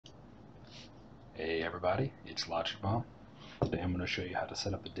Hey everybody, it's Logic Bomb. Today I'm going to show you how to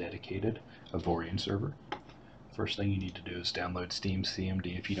set up a dedicated Avorion server. First thing you need to do is download Steam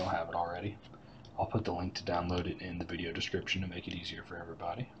CMD if you don't have it already. I'll put the link to download it in the video description to make it easier for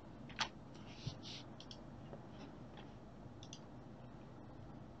everybody.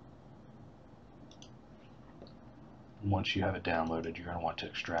 Once you have it downloaded, you're going to want to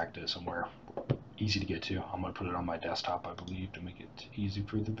extract it somewhere easy to get to. I'm going to put it on my desktop, I believe, to make it easy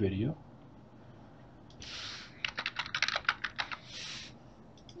for the video.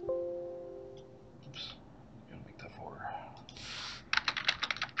 Oops, I'm going to make that folder.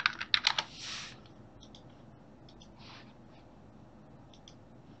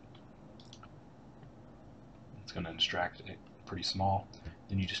 It's going to extract it pretty small.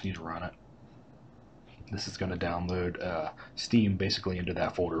 Then you just need to run it. This is going to download Steam basically into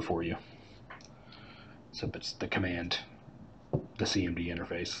that folder for you. So it's the command, the CMD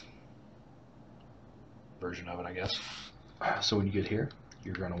interface version of it, I guess. So when you get here,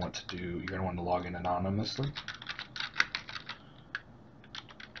 you're going to want to log in anonymously.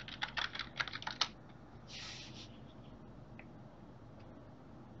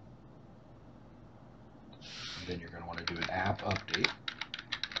 And then you're going to want to do an app update.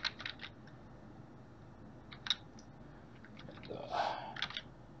 And,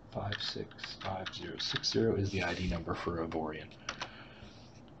 565060 is the ID number for Avorion.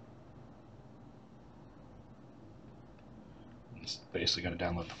 It's basically going to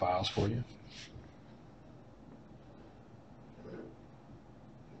download the files for you.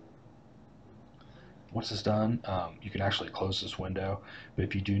 Once it's done, you can actually close this window, but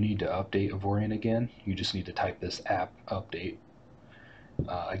if you do need to update Avorion again, you just need to type this app update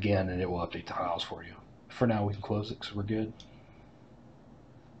again, and it will update the files for you. For now, we can close it because we're good.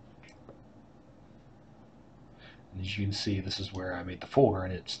 And as you can see, this is where I made the folder,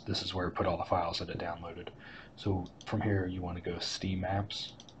 and this is where I put all the files that it downloaded. So from here, you want to go Steam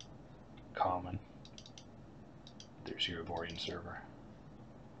Apps, Common. There's your Avorion server.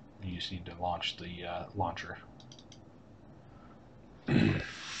 You just need to launch the launcher. And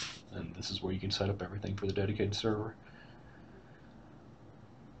this is where you can set up everything for the dedicated server.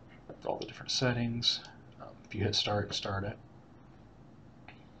 All the different settings. If you hit start, start it.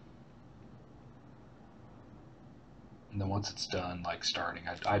 And then once it's done, like starting,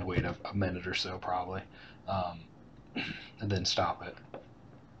 I'd wait a minute or so probably, and then stop it.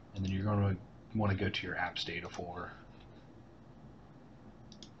 And then you're going to want to go to your apps data folder,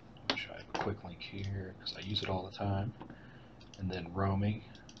 which I have a quick link here because I use it all the time. And then roaming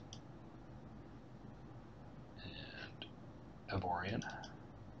and Avorion.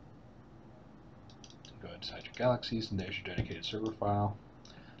 Go inside your galaxies, and there's your dedicated server file.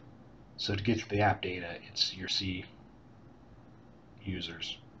 So to get to the app data, it's your C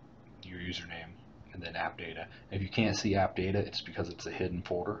users, your username, and then app data. If you can't see app data, it's because it's a hidden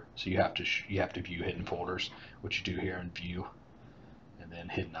folder. So you have to view hidden folders, which you do here in view, and then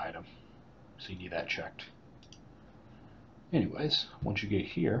hidden item. So you need that checked. Anyways, once you get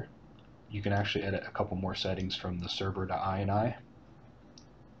here, you can actually edit a couple more settings from the server.ini,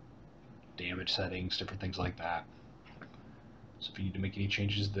 damage settings, different things like that. So if you need to make any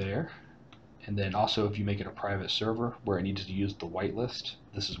changes there. And then also if you make it a private server where it needs to use the whitelist,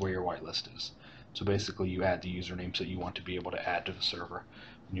 this is where your whitelist is. So basically you add the usernames that you want to be able to add to the server,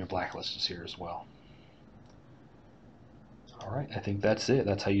 and your blacklist is here as well. Alright, I think that's it.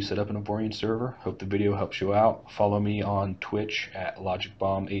 That's how you set up an Avorion server. Hope the video helps you out. Follow me on Twitch at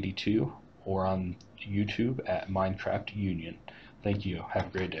LogicBomb82 or on YouTube at Minecraft Union. Thank you. Have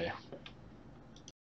a great day.